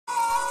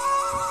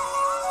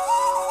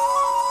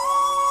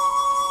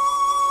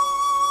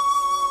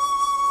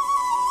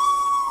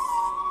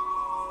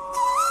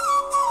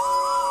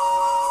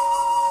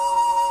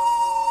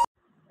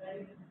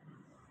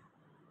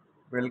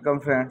Welcome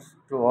friends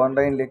to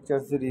online lecture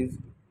series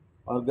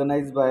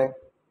organized by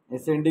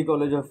SND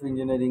College of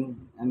Engineering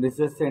and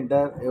Research Center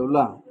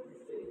Evla.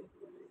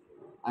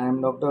 I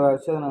am Dr.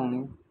 Arshad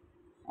Rani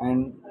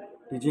and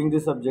teaching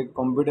the subject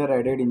Computer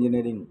Aided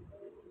Engineering.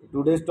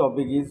 Today's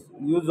topic is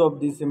use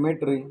of the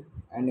symmetry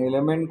and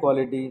element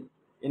quality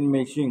in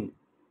meshing.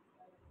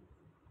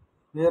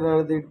 Here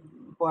are the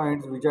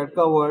points which are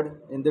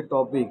covered in the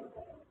topic,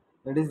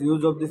 that is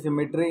use of the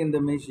symmetry in the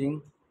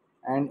meshing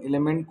and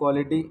element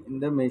quality in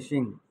the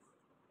meshing.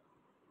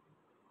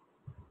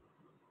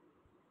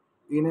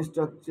 In a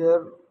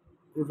structure,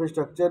 if a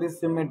structure is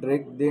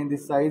symmetric, then the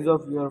size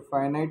of your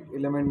finite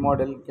element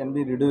model can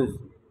be reduced,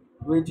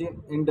 which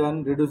in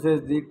turn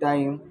reduces the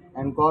time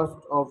and cost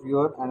of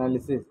your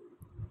analysis.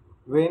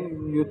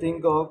 When you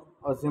think of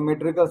a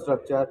symmetrical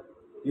structure,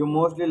 you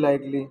mostly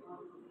likely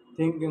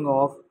thinking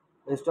of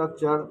a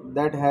structure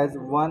that has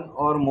one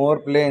or more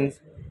planes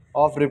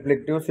of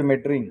reflective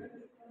symmetry.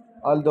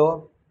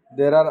 Although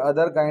there are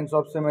other kinds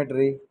of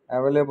symmetry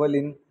available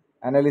in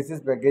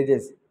analysis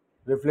packages,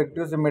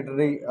 reflective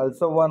symmetry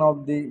also one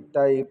of the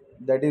type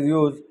that is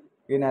used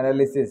in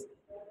analysis.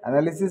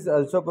 Analysis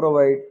also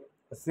provide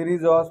a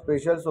series of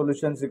special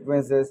solution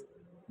sequences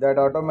that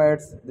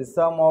automates the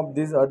sum of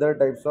these other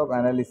types of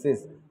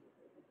analysis.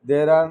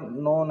 There are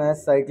known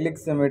as cyclic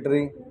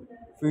symmetry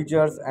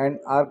features and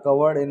are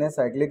covered in a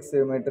cyclic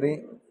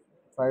symmetry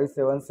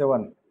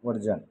 577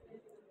 version.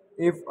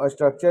 If a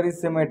structure is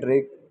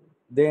symmetric,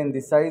 then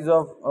the size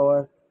of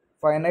our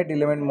finite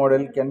element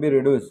model can be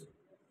reduced,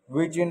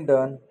 which in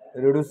turn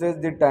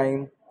reduces the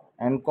time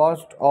and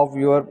cost of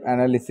your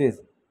analysis.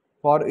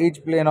 For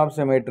each plane of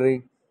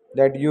symmetry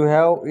that you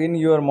have in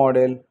your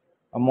model,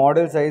 a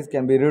model size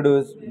can be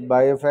reduced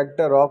by a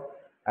factor of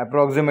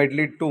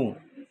approximately 2.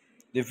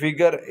 The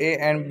figure A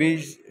and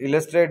B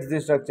illustrates the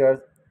structures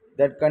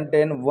that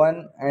contain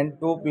one and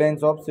two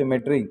planes of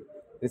symmetry,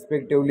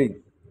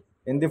 respectively.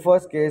 In the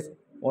first case,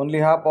 only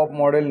half of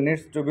model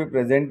needs to be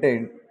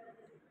presented.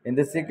 In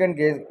the second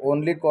case,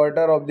 only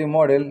quarter of the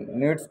model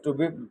needs to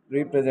be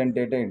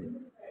represented.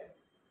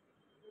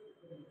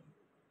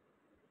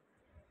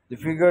 The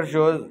figure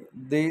shows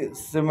the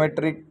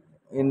symmetric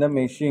in the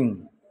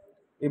meshing.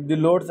 If the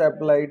loads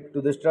applied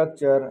to the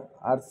structure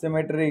are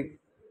symmetric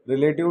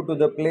relative to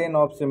the plane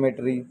of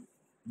symmetry,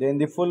 then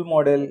the full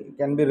model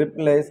can be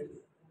replaced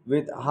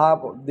with half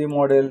the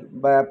model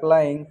by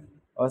applying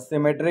a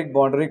symmetric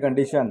boundary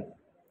condition.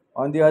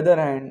 On the other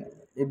hand,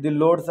 if the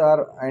loads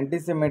are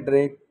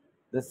antisymmetric,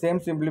 the same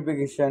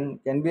simplification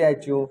can be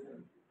achieved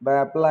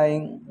by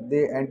applying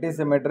the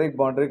antisymmetric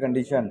boundary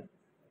condition.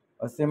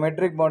 A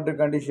symmetric boundary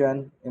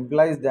condition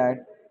implies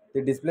that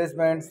the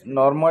displacements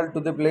normal to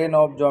the plane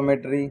of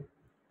geometry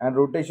and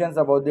rotations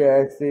about the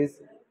axis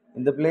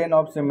in the plane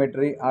of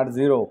symmetry are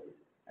zero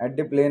at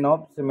the plane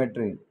of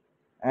symmetry.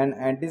 An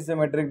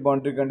antisymmetric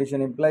boundary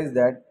condition implies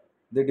that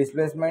the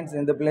displacements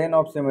in the plane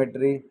of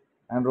symmetry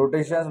and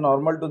rotations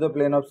normal to the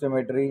plane of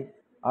symmetry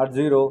are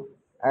zero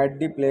at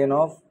the plane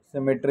of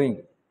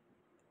symmetry.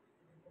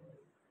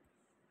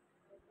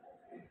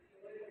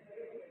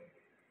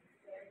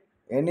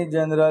 Any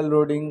general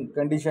loading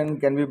condition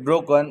can be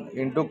broken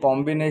into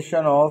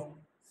combination of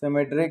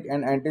symmetric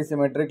and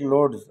antisymmetric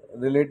loads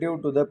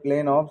relative to the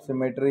plane of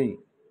symmetry.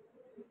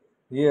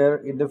 Here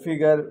in the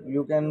figure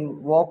you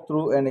can walk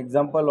through an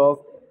example of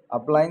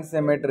applying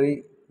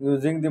symmetry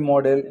using the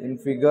model in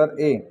figure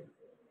A.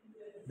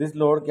 This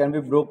load can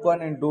be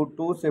broken into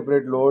two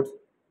separate loads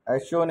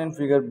as shown in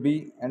figure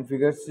B and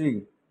figure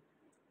C.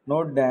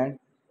 Note that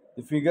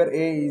the figure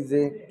A is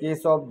a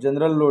case of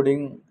general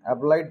loading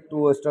applied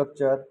to a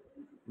structure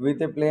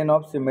with a plane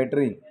of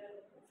symmetry.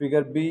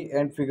 Figure B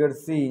and figure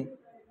C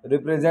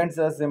represents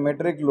a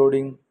symmetric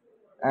loading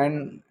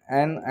and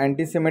an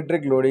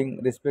antisymmetric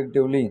loading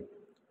respectively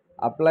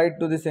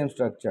applied to the same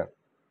structure.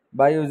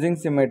 By using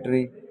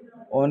symmetry,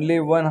 only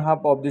one half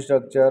of the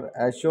structure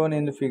as shown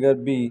in the figure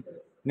B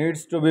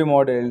needs to be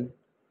modeled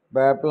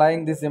by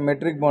applying the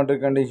symmetric boundary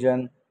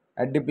condition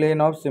at the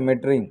plane of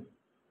symmetry.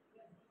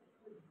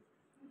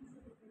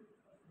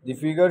 The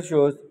figure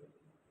shows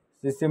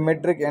the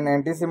symmetric and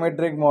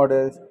antisymmetric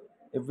models.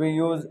 If we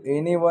use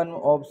any one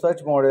of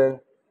such model,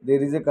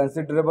 there is a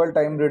considerable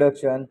time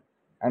reduction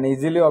and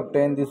easily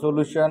obtain the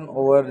solution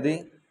over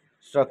the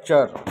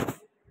structure.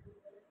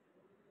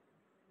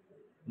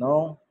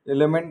 Now,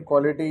 element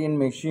quality in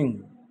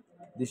meshing.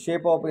 The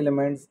shape of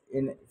elements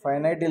in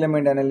finite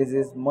element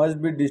analysis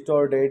must be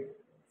distorted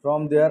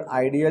from their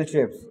ideal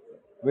shapes.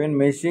 When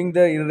meshing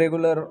the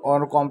irregular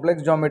or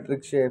complex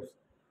geometric shapes,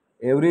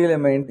 every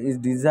element is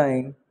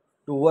designed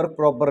to work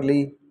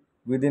properly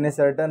within a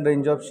certain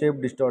range of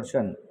shape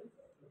distortion.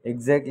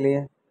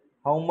 Exactly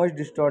how much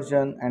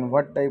distortion and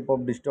what type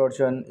of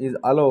distortion is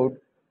allowed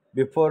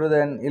before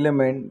an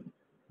element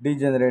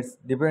degenerates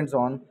depends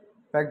on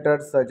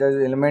factors such as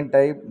element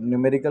type,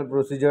 numerical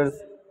procedures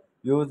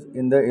used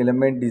in the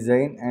element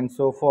design, and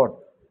so forth.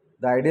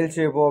 The ideal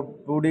shape of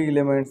 2D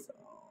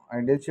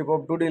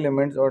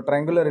elements or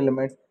triangular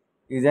elements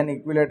is an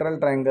equilateral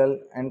triangle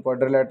and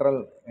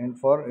quadrilateral and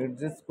for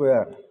its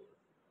square.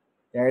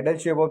 The ideal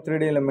shape of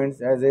 3D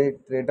elements as a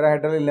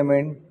tetrahedral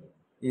element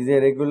is a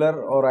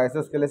regular or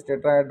isosceles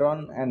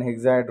tetrahedron and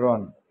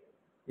hexahedron.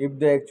 If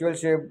the actual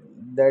shape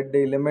that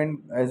the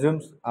element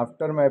assumes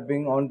after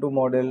mapping onto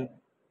model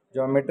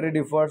geometry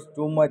differs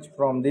too much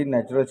from the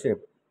natural shape,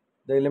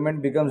 the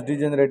element becomes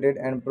degenerated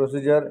and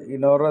procedure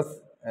erroneous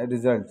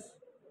results.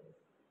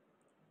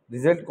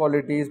 Result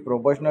quality is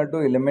proportional to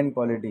element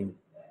quality.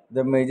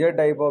 The major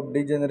type of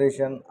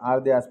degeneration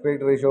are the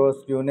aspect ratio,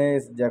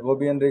 skewness,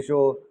 Jacobian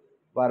ratio,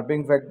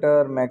 warping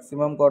factor,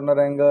 maximum corner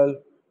angle,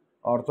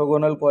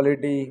 orthogonal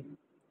quality,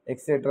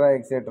 etc.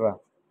 etc.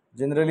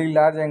 Generally,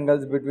 large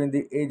angles between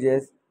the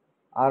edges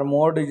are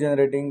more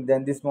degenerating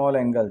than the small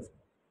angles.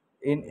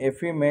 In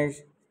FE mesh,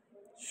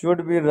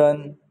 should be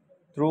run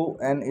through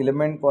an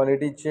element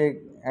quality check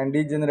and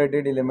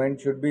degenerated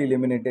element should be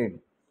eliminated.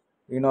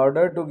 In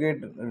order to get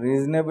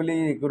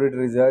reasonably accurate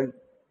result,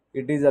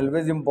 it is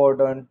always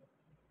important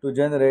to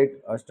generate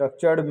a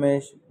structured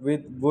mesh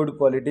with good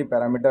quality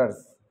parameters.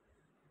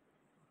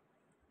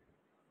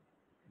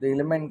 The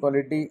element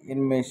quality in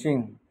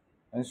meshing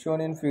is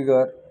shown in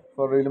figure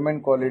for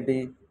element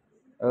quality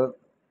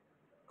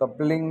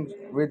coupling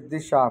with the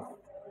shaft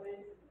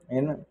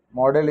in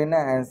model in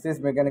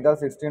ANSYS mechanical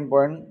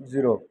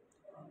 16.0.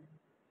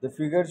 The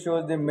figure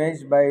shows the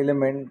mesh by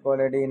element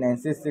quality in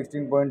ANSYS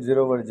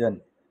 16.0 version.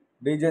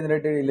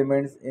 Degenerated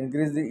elements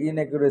increase the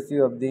inaccuracy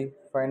of the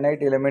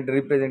finite element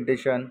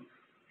representation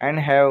and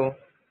have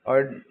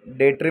a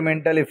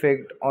detrimental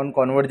effect on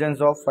convergence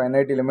of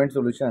finite element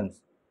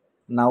solutions.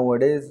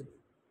 Nowadays,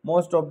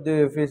 most of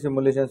the FE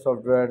simulation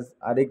softwares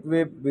are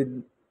equipped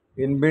with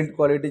inbuilt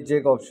quality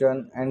check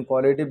option and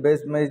quality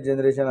based mesh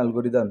generation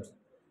algorithms.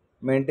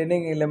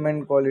 Maintaining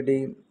element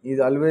quality is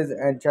always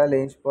a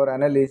challenge for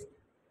analysts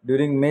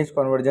during mesh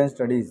convergence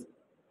studies.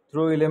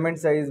 Through element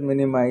size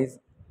minimize,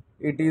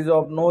 it is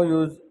of no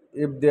use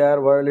if they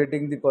are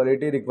violating the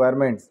quality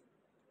requirements.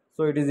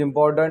 So it is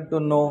important to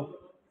know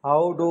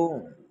how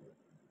to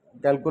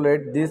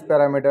calculate these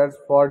parameters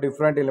for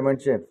different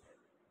element shapes.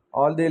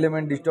 All the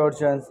element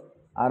distortions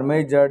are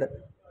measured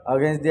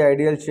against the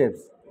ideal shapes.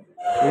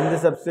 In the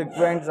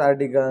subsequent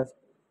articles,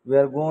 we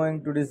are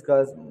going to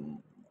discuss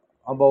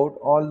about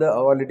all the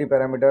quality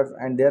parameters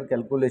and their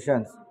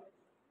calculations.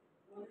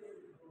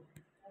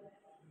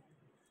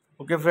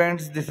 Okay,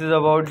 friends, this is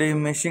about the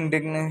meshing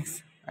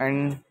techniques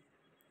and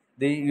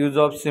the use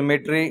of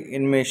symmetry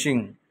in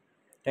meshing.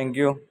 Thank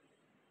you.